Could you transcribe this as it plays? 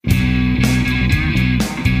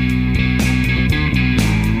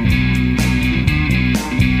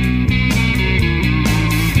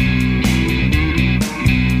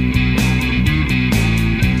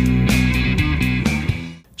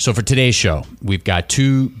So for today's show, we've got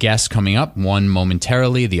two guests coming up, one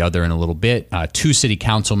momentarily, the other in a little bit, two city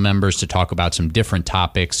council members to talk about some different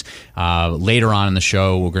topics. Later on in the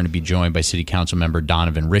show, we're going to be joined by city council member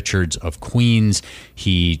Donovan Richards of Queens.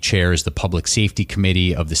 He chairs the Public Safety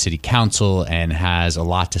Committee of the City Council and has a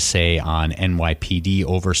lot to say on NYPD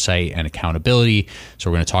oversight and accountability. So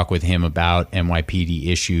we're going to talk with him about NYPD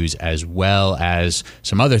issues as well as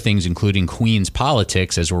some other things, including Queens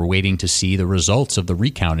politics, as we're waiting to see the results of the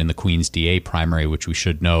recount in the Queens DA primary, which we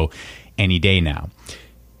should know any day now.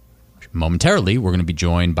 Momentarily, we're going to be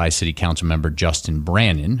joined by City Council member Justin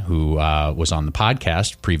Brannan, who was on the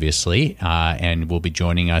podcast previously, and will be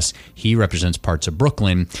joining us. He represents parts of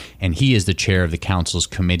Brooklyn, and he is the chair of the council's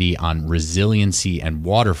Committee on Resiliency and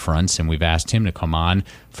Waterfronts, and we've asked him to come on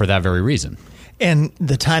for that very reason. And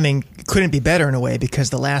the timing couldn't be better in a way, because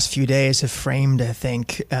the last few days have framed, I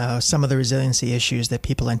think, some of the resiliency issues that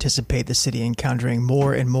people anticipate the city encountering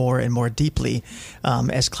more and more and more deeply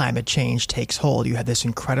as climate change takes hold. You had this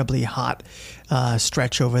incredibly hot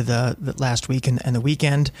stretch over the last week and the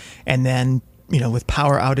weekend, and then with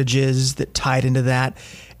power outages that tied into that.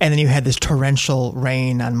 And then you had this torrential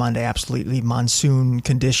rain on Monday, absolutely monsoon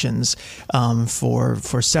conditions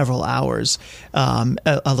for several hours.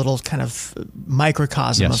 A little kind of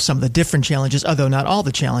microcosm of some of the different challenges, although not all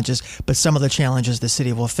the challenges, but some of the challenges the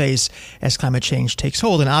city will face as climate change takes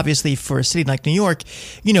hold. And obviously for a city like New York,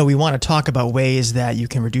 we want to talk about ways that you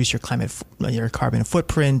can reduce your carbon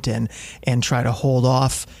footprint and try to hold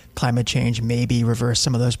off climate change, maybe reverse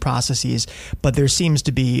some of those processes. But there seems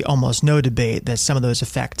to be almost no debate that some of those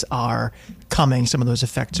effects are coming, some of those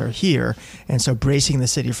effects are here. And so bracing the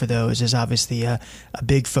city for those is obviously a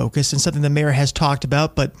big focus and something the mayor has talked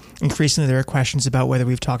about, but increasingly there are questions about whether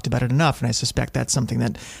we've talked about it enough. And I suspect that's something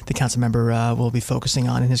that the council member will be focusing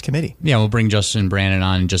on in his committee. Yeah, we'll bring Justin Brannan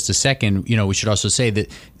on in just a second. We should also say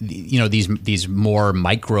that, these more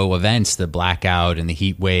micro events, the blackout and the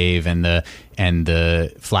heat wave and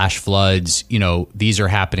the flash floods, these are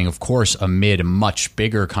happening, of course, amid a much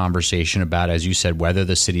bigger conversation about, as you said, whether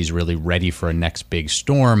the city's really ready for a next big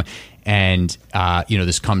storm. And,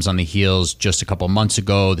 this comes on the heels. Just a couple of months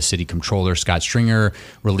ago, the city comptroller, Scott Stringer,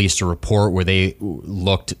 released a report where they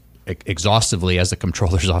looked exhaustively, as the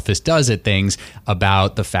comptroller's office does, at things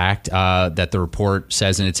about the fact that the report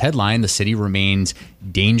says in its headline, the city remains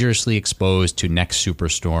dangerously exposed to next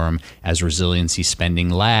superstorm as resiliency spending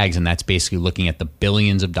lags. And that's basically looking at the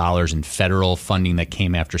billions of dollars in federal funding that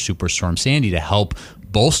came after Superstorm Sandy to help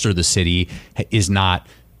bolster the city is not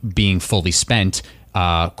being fully spent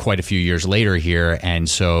quite a few years later here. And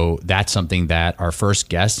so that's something that our first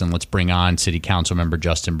guest, and let's bring on City Council member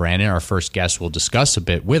Justin Brannan, our first guest will discuss a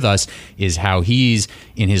bit with us, is how he's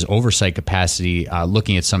in his oversight capacity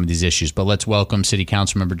looking at some of these issues. But let's welcome City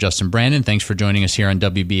Council member Justin Brannan. Thanks for joining us here on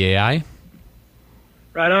WBAI.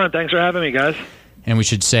 Right on. Thanks for having me, guys. And we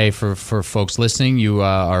should say for folks listening, you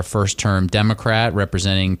are a first-term Democrat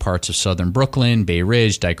representing parts of southern Brooklyn, Bay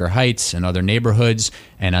Ridge, Dyker Heights, and other neighborhoods.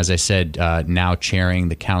 And as I said, now chairing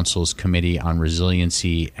the council's Committee on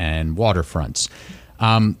Resiliency and Waterfronts.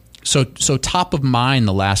 So top of mind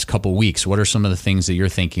the last couple weeks, what are some of the things that you're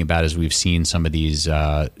thinking about as we've seen some of these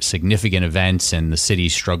significant events and the city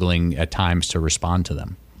struggling at times to respond to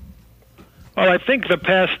them? Well, I think the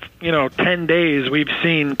past, 10 days we've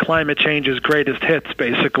seen climate change's greatest hits,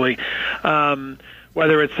 basically.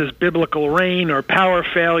 Whether it's this biblical rain or power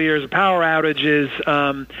failures, power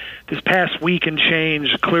outages, this past week and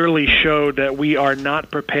change clearly showed that we are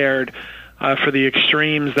not prepared for the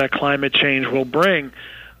extremes that climate change will bring.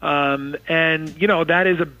 And that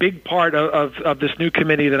is a big part of this new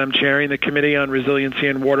committee that I'm chairing, the Committee on Resiliency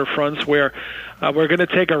and Waterfronts, where we're going to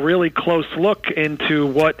take a really close look into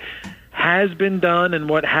what has been done and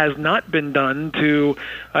what has not been done to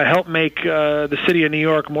help make the city of New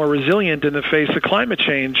York more resilient in the face of climate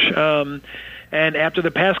change. And after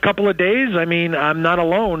the past couple of days, I'm not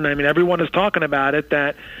alone. Everyone is talking about it,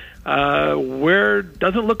 that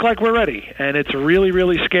doesn't look like we're ready. And it's really,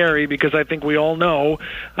 really scary, because I think we all know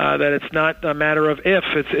that it's not a matter of if,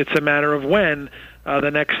 it's a matter of when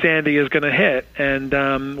the next Sandy is going to hit.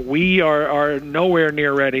 And we are nowhere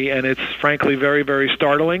near ready, and it's frankly very, very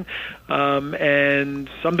startling. And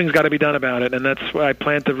something's got to be done about it. And that's why I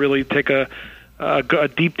plan to really take a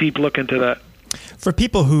deep look into that. For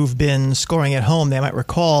people who've been scoring at home, they might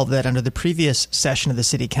recall that under the previous session of the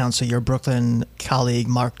City Council, your Brooklyn colleague,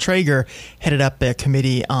 Mark Traeger, headed up a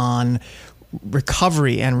committee on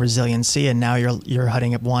recovery and resiliency, and now you're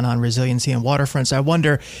heading up one on resiliency and waterfronts. I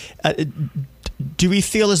wonder, do we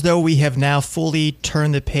feel as though we have now fully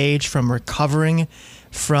turned the page from recovering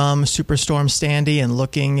from Superstorm Sandy and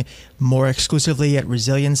looking more exclusively at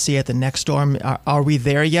resiliency at the next storm? Are we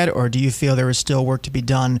there yet, or do you feel there is still work to be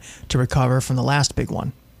done to recover from the last big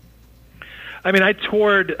one? I mean, I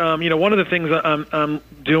toured, one of the things I'm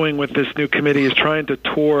doing with this new committee is trying to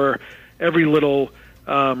tour every little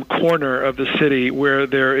corner of the city where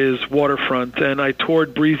there is waterfront. And I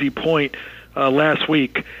toured Breezy Point last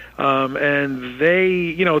week. And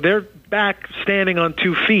they're back standing on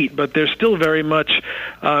 2 feet, but they're still very much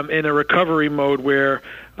in a recovery mode where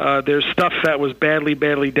there's stuff that was badly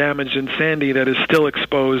damaged in Sandy that is still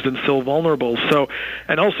exposed and still vulnerable. So,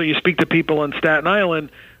 and also you speak to people on Staten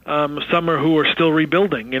Island, some who are still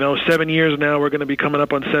rebuilding. 7 years now, we're going to be coming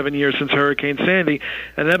up on 7 years since Hurricane Sandy.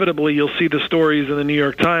 Inevitably, you'll see the stories in the New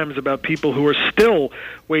York Times about people who are still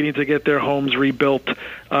waiting to get their homes rebuilt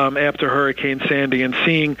after Hurricane Sandy. And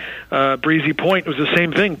seeing Breezy Point was the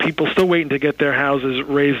same thing. People still waiting to get their houses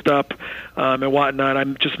raised up and whatnot. I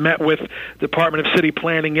just met with the Department of City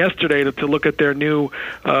Planning yesterday to look at their new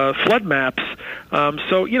flood maps. But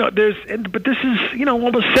this is,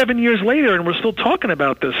 almost 7 years later, and we're still talking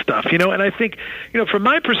about this stuff, and I think, from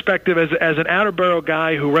my perspective as an outer borough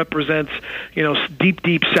guy who represents,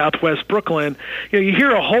 deep Southwest Brooklyn, you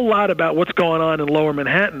hear a whole lot about what's going on in Lower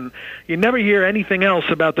Manhattan. You never hear anything else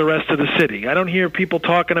about the rest of the city. I don't hear people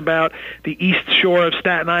talking about the East Shore of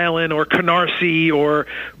Staten Island or Canarsie or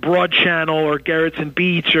Broad Channel or Gerritsen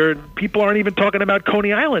Beach, or people aren't even talking about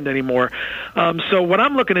Coney Island anymore. So what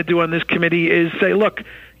I'm looking to do on this committee is say, look,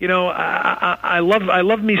 I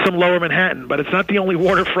love me some Lower Manhattan, but it's not the only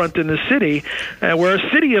waterfront in the city. We're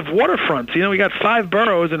a city of waterfronts. We got 5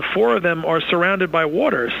 boroughs, and 4 of them are surrounded by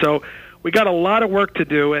water. So we got a lot of work to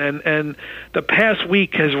do, and the past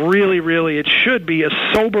week has really, it should be a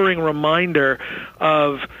sobering reminder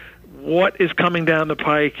of what is coming down the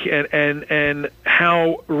pike and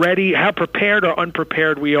how prepared or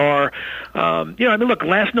unprepared we are. Look,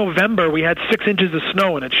 last November we had 6 inches of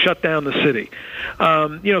snow and it shut down the city.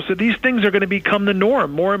 So these things are going to become the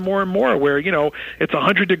norm more and more, where, it's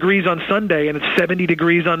 100 degrees on Sunday and it's 70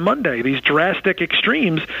 degrees on Monday. These drastic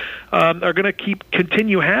extremes are going to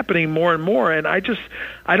continue happening more and more. And I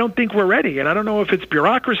don't think we're ready. And I don't know if it's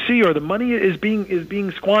bureaucracy or the money is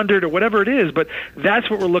being squandered or whatever it is, but that's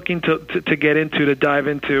what we're looking to get into, to dive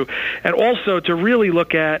into, and also to really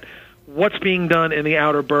look at what's being done in the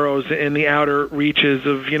outer boroughs, in the outer reaches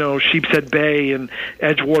of, Sheepshead Bay and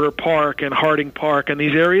Edgewater Park and Harding Park and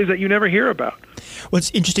these areas that you never hear about. Well,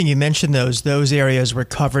 it's interesting you mentioned those areas were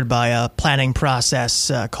covered by a planning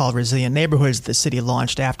process called Resilient Neighborhoods the city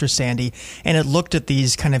launched after Sandy, and it looked at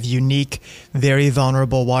these kind of unique, very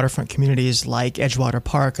vulnerable waterfront communities like Edgewater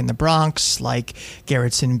Park in the Bronx, like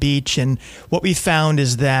Gerritsen Beach, and what we found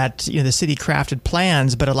is that the city crafted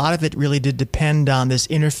plans, but a lot of it really did depend on this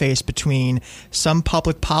interface between some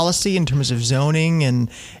public policy in terms of zoning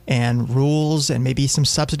and rules and maybe some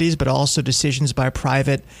subsidies, but also decisions by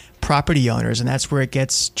private property owners, and that's where it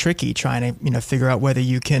gets tricky, trying to figure out whether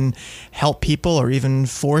you can help people or even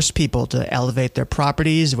force people to elevate their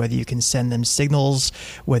properties, whether you can send them signals,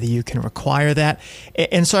 whether you can require that.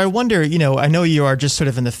 And so I wonder, I know you are just sort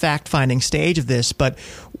of in the fact-finding stage of this, but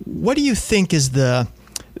what do you think is the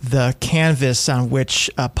canvas on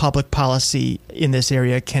which public policy in this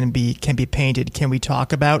area can be painted? Can we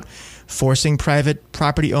talk about forcing private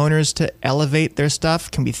property owners to elevate their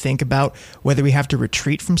stuff? Can we think about whether we have to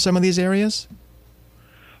retreat from some of these areas?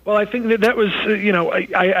 Well, I think that was,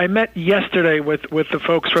 I met yesterday with the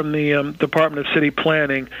folks from the Department of City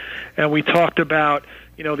Planning, and we talked about,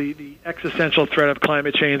 the existential threat of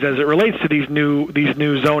climate change as it relates to these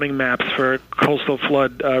new zoning maps for coastal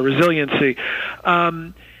flood resiliency.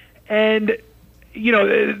 And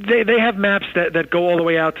they have maps that go all the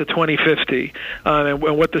way out to 2050 and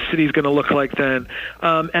what the city's going to look like then.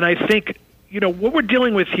 And I think, what we're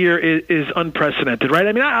dealing with here is unprecedented, right?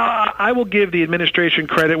 I mean, I will give the administration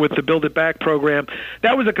credit with the Build It Back program.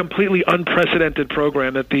 That was a completely unprecedented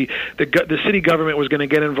program that the city government was going to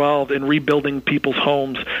get involved in rebuilding people's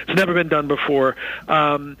homes. It's never been done before.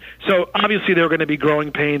 So obviously there were going to be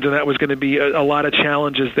growing pains, and that was going to be a lot of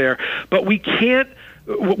challenges there. But we can't,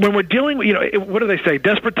 when we're dealing with, what do they say?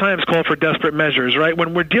 Desperate times call for desperate measures, right?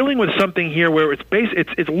 When we're dealing with something here where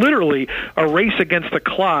it's literally a race against the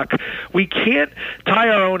clock, we can't tie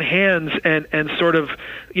our own hands and sort of,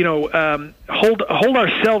 hold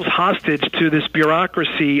ourselves hostage to this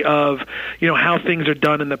bureaucracy of, how things are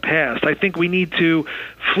done in the past. I think we need to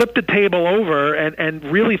flip the table over and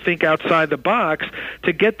really think outside the box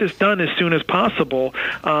to get this done as soon as possible.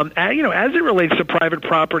 As it relates to private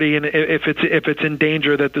property, and if it's in danger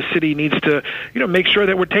danger that the city needs to, make sure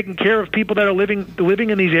that we're taking care of people that are living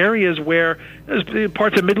in these areas where there's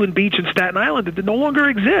parts of Midland Beach and Staten Island that no longer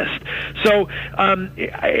exist. So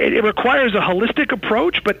it requires a holistic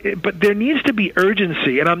approach, but there needs to be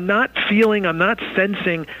urgency, and I'm not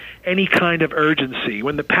sensing any kind of urgency.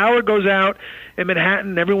 When the power goes out in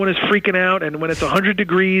Manhattan, everyone is freaking out, and when it's 100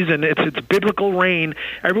 degrees and it's biblical rain,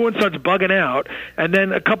 everyone starts bugging out, and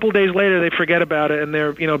then a couple of days later they forget about it, and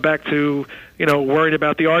they're back to worried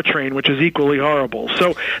about the R train, which is equally horrible.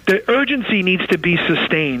 So the urgency needs to be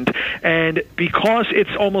sustained, and because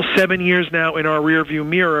it's almost 7 years now in our rearview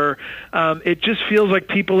mirror, it just feels like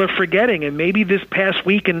people are forgetting. And maybe this past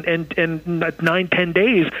week and 9-10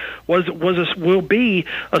 days will be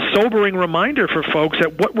a sobering reminder for folks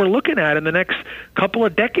at what we're looking at in the next couple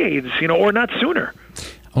of decades, or not sooner.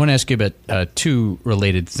 I want to ask you about two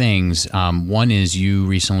related things. One is you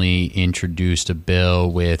recently introduced a bill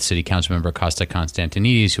with City Council member Costa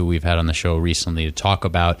Constantinides, who we've had on the show recently, to talk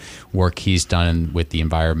about work he's done with the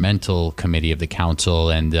Environmental Committee of the Council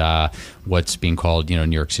and what's being called, New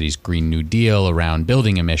York City's Green New Deal around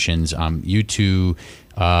building emissions. You two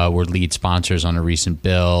were lead sponsors on a recent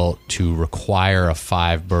bill to require a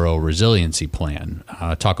 5-borough resiliency plan.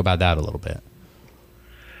 Talk about that a little bit.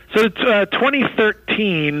 So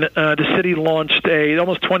 2013, the city launched a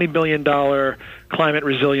almost $20 billion climate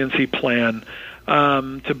resiliency plan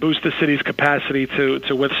to boost the city's capacity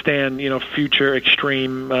to withstand future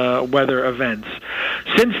extreme weather events.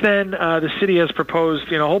 Since then, the city has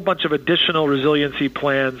proposed a whole bunch of additional resiliency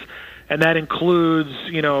plans. And that includes,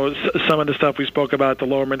 some of the stuff we spoke about, the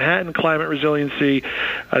Lower Manhattan climate resiliency,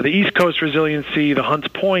 the East Coast resiliency, the Hunts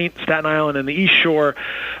Point, Staten Island, and the East Shore.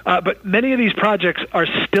 But many of these projects are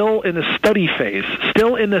still in the study phase.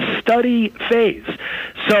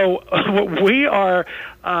 So what we are,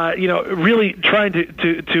 really trying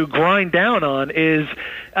to grind down on is,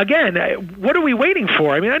 again, what are we waiting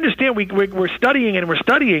for? I mean, I understand we're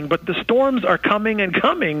studying, but the storms are coming and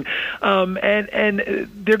coming, and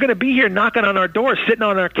they're going to be here knocking on our door, sitting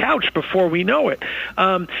on our couch before we know it.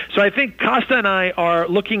 So I think Costa and I are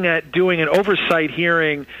looking at doing an oversight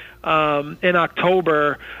hearing in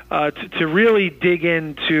October to really dig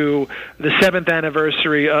into the 7th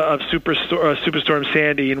anniversary of Superstorm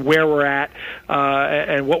Sandy and where we're at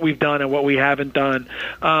and what we've done and what we haven't done.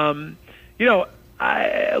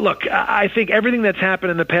 I think everything that's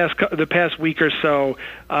happened in the past week or so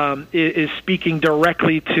is speaking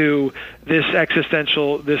directly to this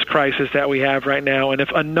crisis that we have right now. And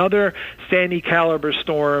if another Sandy caliber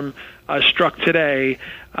storm struck today,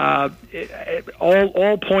 all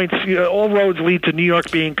roads lead to New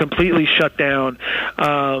York being completely shut down,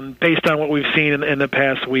 based on what we've seen in the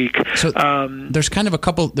past week. So there's kind of a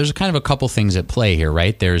couple things at play here,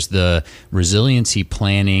 right? There's the resiliency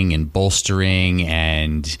planning and bolstering,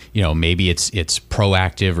 and maybe it's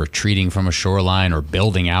proactive retreating from a shoreline or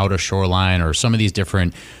building out a shoreline or some of these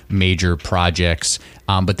different major projects.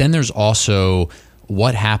 But then there's also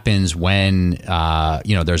what happens when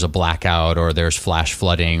there's a blackout or there's flash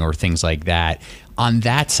flooding or things like that. On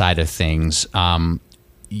that side of things, I've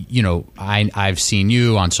seen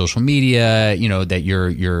you on social media, that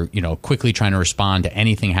you're quickly trying to respond to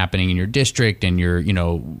anything happening in your district, and you're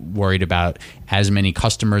worried about as many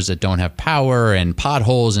customers that don't have power and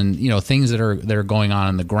potholes and things that are going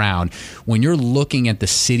on the ground. When you're looking at the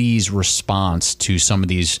city's response to some of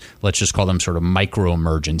these, let's just call them sort of micro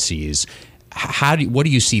emergencies, what do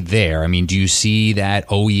you see there? I mean, do you see that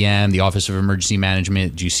OEM, the Office of Emergency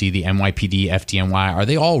Management? Do you see the NYPD, FDNY? Are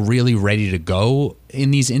they all really ready to go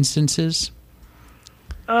in these instances?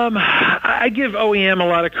 I give OEM a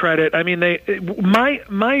lot of credit. I mean, my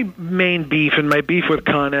main beef, and my beef with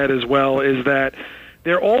Con Ed as well, is that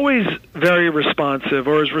they're always very responsive,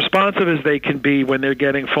 or as responsive as they can be when they're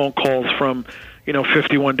getting phone calls from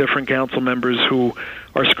 51 different council members who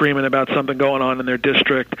are screaming about something going on in their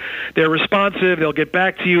district. They're responsive. They'll get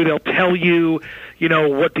back to you. They'll tell you,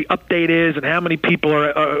 what the update is and how many people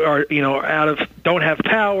are don't have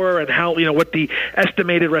power, and how, what the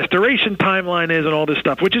estimated restoration timeline is, and all this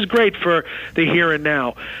stuff, which is great for the here and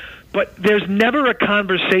now. But there's never a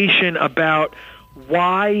conversation about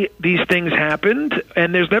why these things happened,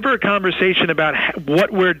 and there's never a conversation about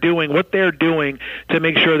what we're doing, what they're doing to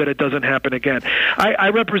make sure that it doesn't happen again. I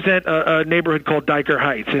represent a neighborhood called Dyker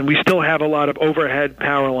Heights, and we still have a lot of overhead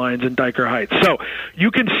power lines in Dyker Heights. So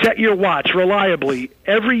you can set your watch reliably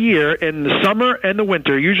every year in the summer and the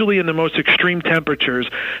winter, usually in the most extreme temperatures,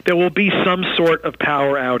 there will be some sort of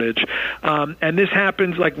power outage. And this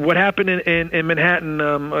happens, like what happened in Manhattan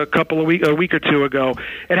a week or two ago.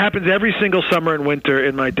 It happens every single summer and winter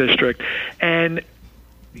in my district. And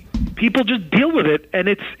people just deal with it, and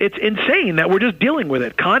it's insane that we're just dealing with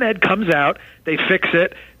it. Con Ed comes out, they fix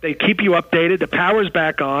it, they keep you updated, the power's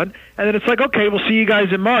back on, and then it's like, okay, we'll see you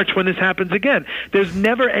guys in March when this happens again. There's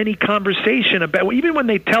never any conversation about, even when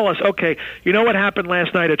they tell us, okay, you know what happened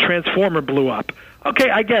last night? A transformer blew up.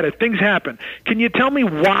 Okay, I get it. Things happen. Can you tell me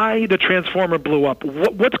why the transformer blew up?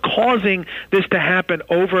 What's causing this to happen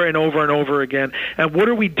over and over and over again? And what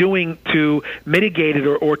are we doing to mitigate it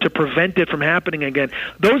or to prevent it from happening again?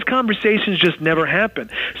 Those conversations just never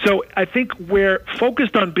happen. So I think we're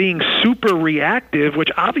focused on being super reactive,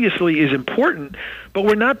 which obviously is important, but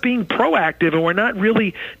we're not being proactive, and we're not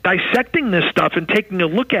really dissecting this stuff and taking a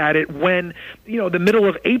look at it when, the middle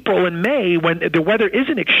of April and May, when the weather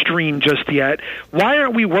isn't extreme just yet. Why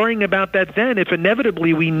aren't we worrying about that then if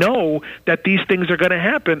inevitably we know that these things are going to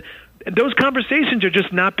happen? And those conversations are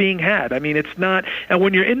just not being had. I mean, it's not. And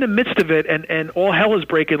when you're in the midst of it and all hell is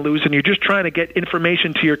breaking loose and you're just trying to get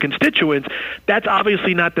information to your constituents, that's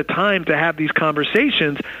obviously not the time to have these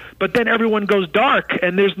conversations. But then everyone goes dark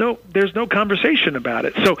and there's no conversation about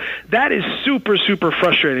it. So that is super, super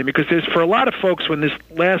frustrating because for a lot of folks, when this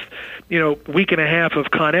last, week and a half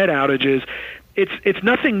of Con Ed outages, it's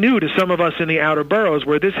nothing new to some of us in the outer boroughs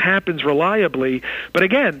where this happens reliably. But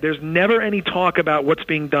again, there's never any talk about what's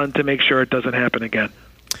being done to make sure it doesn't happen again.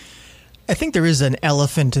 I think there is an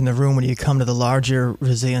elephant in the room when you come to the larger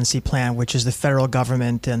resiliency plan, which is the federal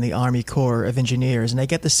government and the Army Corps of Engineers. And I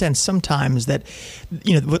get the sense sometimes that,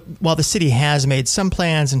 while the city has made some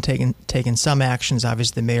plans and taken some actions,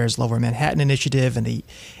 obviously the mayor's Lower Manhattan initiative and the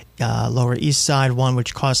Lower East Side one,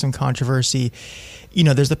 which caused some controversy.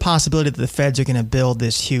 There's the possibility that the feds are going to build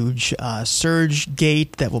this huge surge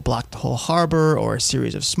gate that will block the whole harbor, or a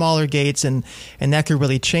series of smaller gates, and that could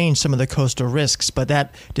really change some of the coastal risks. But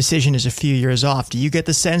that decision is a few years off. Do you get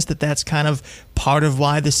the sense that that's kind of part of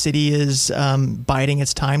why the city is biding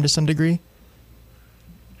its time to some degree?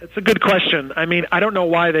 It's a good question. I mean, I don't know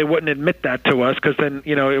why they wouldn't admit that to us, because then,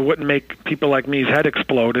 it wouldn't make people like me's head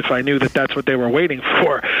explode if I knew that that's what they were waiting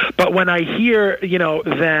for. But when I hear,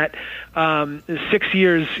 that 6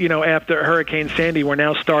 years, after Hurricane Sandy, we're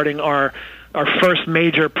now starting our first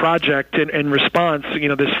major project in response, this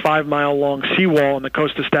 5-mile-long seawall on the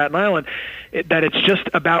coast of Staten Island, that it's just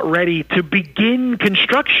about ready to begin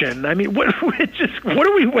construction. I mean, what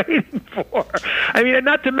are we waiting for? I mean, and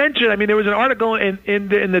not to mention, there was an article in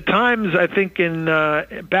the Times, I think,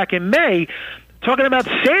 back in May, talking about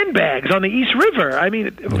sandbags on the East River.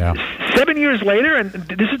 7 years later, and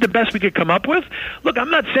this is the best we could come up with. Look, I'm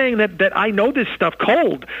not saying that I know this stuff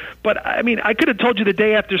cold, but I could have told you the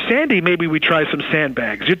day after Sandy, maybe we try some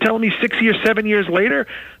sandbags. You're telling me 6 years, 7 years later,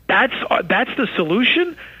 that's the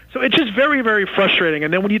solution? So it's just very, very frustrating.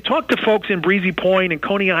 And then when you talk to folks in Breezy Point and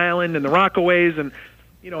Coney Island and the Rockaways and,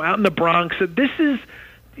 out in the Bronx, this is...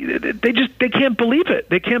 They can't believe it.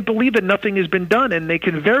 They can't believe that nothing has been done, and they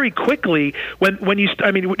can very quickly when you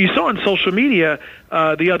saw on social media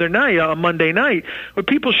the other night, on Monday night, with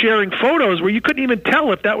people sharing photos where you couldn't even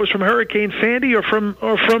tell if that was from Hurricane Sandy or from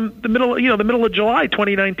the middle of July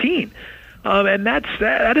 2019. And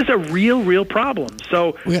that is a real problem.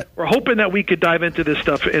 So we're hoping that we could dive into this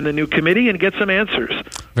stuff in the new committee and get some answers.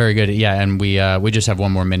 Very good. Yeah, and we just have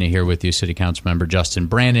one more minute here with you, City Council Member Justin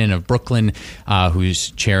Brannan of Brooklyn, who's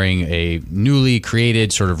chairing a newly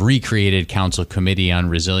created, sort of recreated council committee on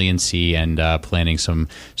resiliency and planning some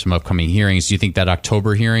upcoming hearings. Do you think that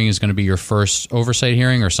October hearing is going to be your first oversight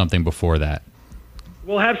hearing, or something before that?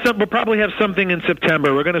 We'll probably have something in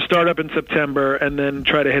September. We're going to start up in September and then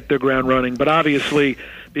try to hit the ground running. But obviously,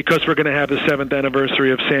 because we're going to have the 7th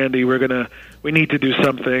anniversary of Sandy, we need to do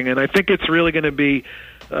something. And I think it's really going to be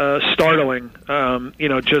startling,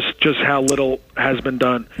 just how little has been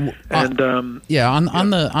done. And on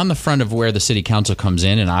the front of where the city council comes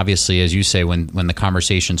in, and obviously, as you say, when the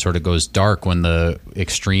conversation sort of goes dark, when the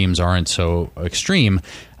extremes aren't so extreme.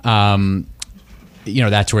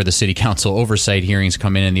 That's where the city council oversight hearings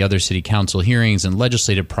come in, and the other city council hearings and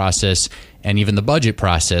legislative process, and even the budget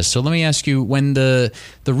process. So let me ask you, when the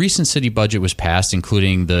recent city budget was passed,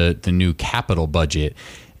 including the new capital budget,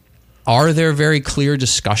 are there very clear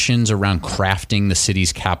discussions around crafting the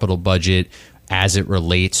city's capital budget as it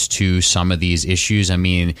relates to some of these issues?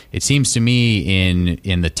 It seems to me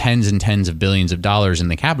in the tens and tens of billions of dollars in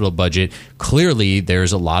the capital budget, clearly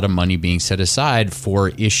there's a lot of money being set aside for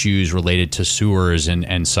issues related to sewers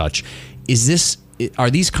and such. Are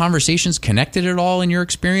these conversations connected at all in your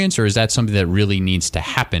experience, or is that something that really needs to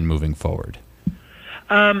happen moving forward?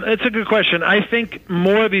 It's a good question. I think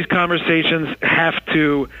more of these conversations have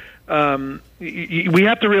to we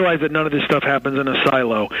have to realize that none of this stuff happens in a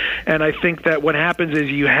silo. And I think that what happens is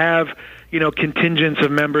you have, contingents of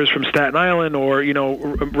members from Staten Island, or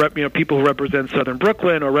people who represent Southern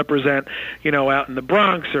Brooklyn, or represent out in the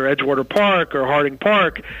Bronx or Edgewater Park or Harding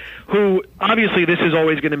Park, who obviously this is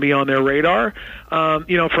always going to be on their radar.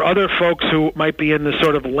 For other folks who might be in the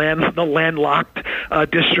sort of landlocked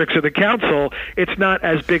districts of the council, it's not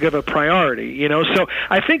as big of a priority. So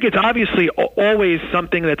I think it's obviously always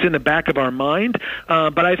something that's in the back of our mind.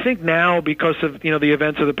 But I think now, because of the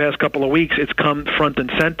events of the past couple of weeks, it's come front and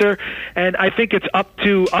center. And I think it's up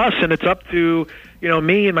to us, and it's up to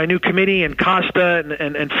me and my new committee and Costa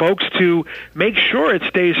and folks to make sure it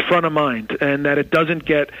stays front of mind, and that it doesn't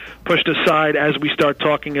get pushed aside as we start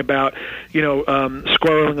talking about,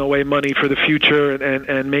 squirreling away money for the future,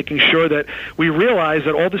 and making sure that we realize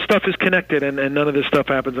that all this stuff is connected, and none of this stuff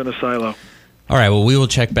happens in a silo. All right. Well, we will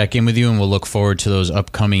check back in with you, and we'll look forward to those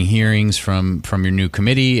upcoming hearings from your new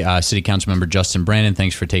committee. City Council Member Justin Brannan,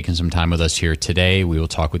 thanks for taking some time with us here today. We will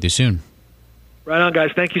talk with you soon. Right on, guys.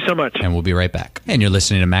 Thank you so much. And we'll be right back. And you're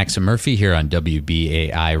listening to Max and Murphy here on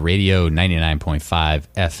WBAI Radio, 99.5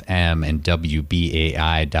 FM and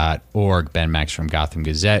WBAI.org. Ben Max from Gotham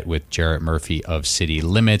Gazette with Jarrett Murphy of City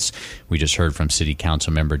Limits. We just heard from City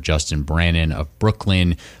Council Member Justin Brannan of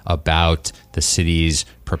Brooklyn about the city's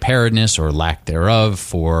preparedness, or lack thereof,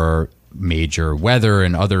 for major weather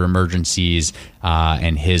and other emergencies,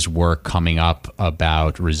 and his work coming up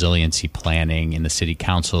about resiliency planning in the city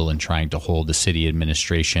council and trying to hold the city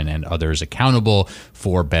administration and others accountable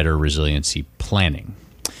for better resiliency planning.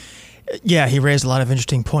 Yeah, he raised a lot of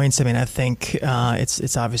interesting points. I mean, I think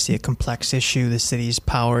it's obviously a complex issue. The city's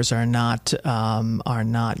powers are not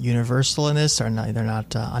universal in this, they're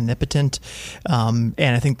not omnipotent, and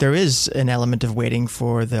I think there is an element of waiting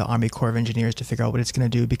for the Army Corps of Engineers to figure out what it's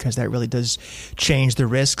going to do, because that really does change the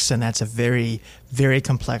risks, and that's a very, very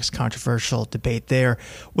complex, controversial debate there.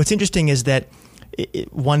 What's interesting is that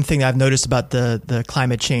one thing I've noticed about the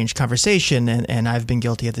climate change conversation, and I've been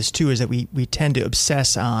guilty of this too, is that we tend to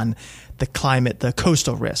obsess on the climate, the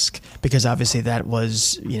coastal risk, because obviously that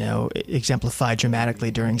was, exemplified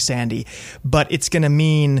dramatically during Sandy. But it's going to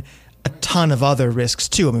mean a ton of other risks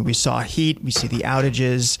too. I mean, we saw heat, we see the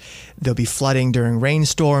outages, there'll be flooding during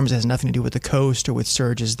rainstorms. It has nothing to do with the coast or with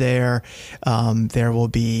surges there. There will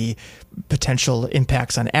be potential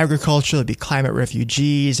impacts on agriculture. There'll be climate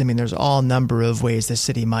refugees. I mean, there's all number of ways the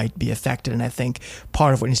city might be affected. And I think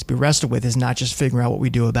part of what needs to be wrestled with is not just figuring out what we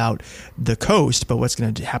do about the coast, but what's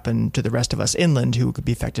going to happen to the rest of us inland who could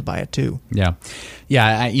be affected by it too. Yeah.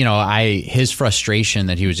 His frustration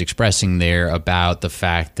that he was expressing there about the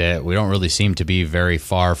fact that we don't really seem to be very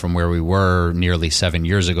far from where we were nearly 7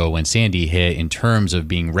 years ago when Sandy hit, in terms of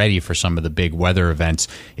being ready for some of the big weather events,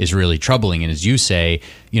 is really troubling. And as you say,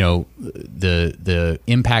 the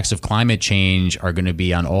impacts of climate change are going to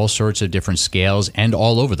be on all sorts of different scales and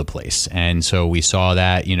all over the place. And so we saw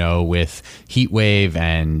that, with heat wave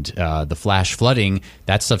and the flash flooding,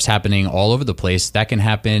 that stuff's happening all over the place. That can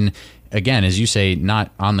happen, again, as you say,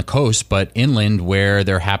 not on the coast, but inland, where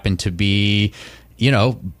there happen to be,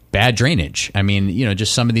 bad drainage. I mean,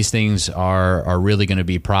 just some of these things are really going to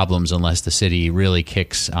be problems unless the city really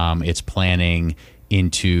kicks its planning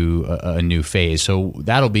into a new phase. So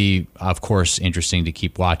that'll be, of course, interesting to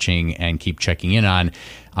keep watching and keep checking in on.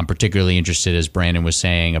 I'm particularly interested, as Brandon was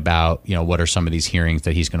saying, about, what are some of these hearings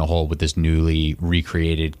that he's going to hold with this newly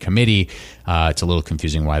recreated committee. It's a little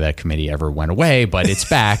confusing why that committee ever went away, but it's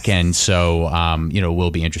back. And so,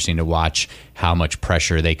 will be interesting to watch how much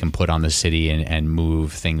pressure they can put on the city and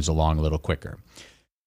move things along a little quicker.